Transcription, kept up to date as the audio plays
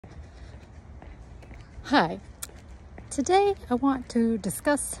Hi, today I want to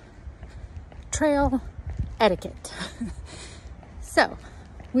discuss trail etiquette. So,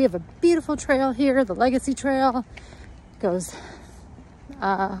 we have a beautiful trail here, the Legacy Trail. Goes,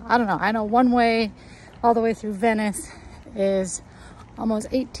 I know one way all the way through Venice is almost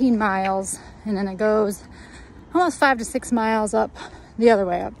 18 miles, and then it goes almost 5 to 6 miles up the other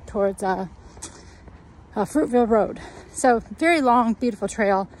way, up towards Fruitville Road. So, very long, beautiful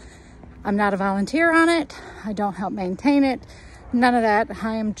trail. I'm not a volunteer on it. I don't help maintain it. None of that.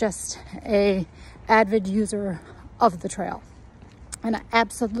 I am just a avid user of the trail. And I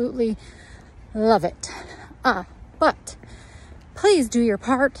absolutely love it. But please do your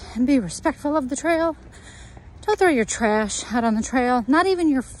part and be respectful of the trail. Don't throw your trash out on the trail. Not even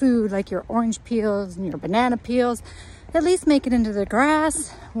your food, like your orange peels and your banana peels. At least make it into the grass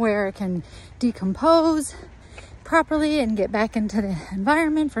where it can decompose properly and get back into the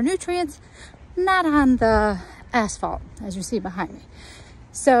environment for nutrients, not on the asphalt as you see behind me.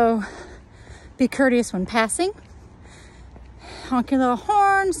 So be courteous when passing. Honk your little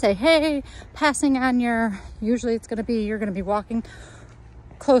horn, say hey, passing on usually you're gonna be walking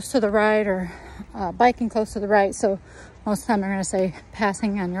close to the right or biking close to the right. So most of the time they're gonna say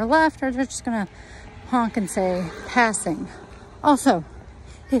passing on your left, or they're just gonna honk and say passing. Also,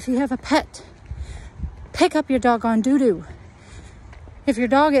 if you have a pet, pick up your doggone doo-doo. If your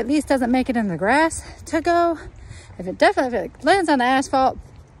dog at least doesn't make it in the grass to go, if it lands on the asphalt,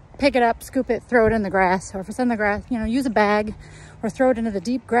 pick it up, scoop it, throw it in the grass. Or if it's in the grass, use a bag or throw it into the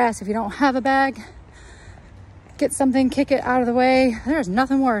deep grass if you don't have a bag. Get something, kick it out of the way. There's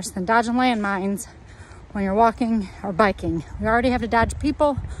nothing worse than dodging landmines when you're walking or biking. We already have to dodge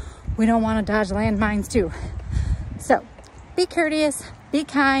people. We don't want to dodge landmines too. So be courteous, be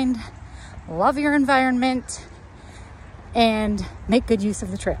kind, love your environment, and make good use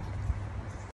of the trail.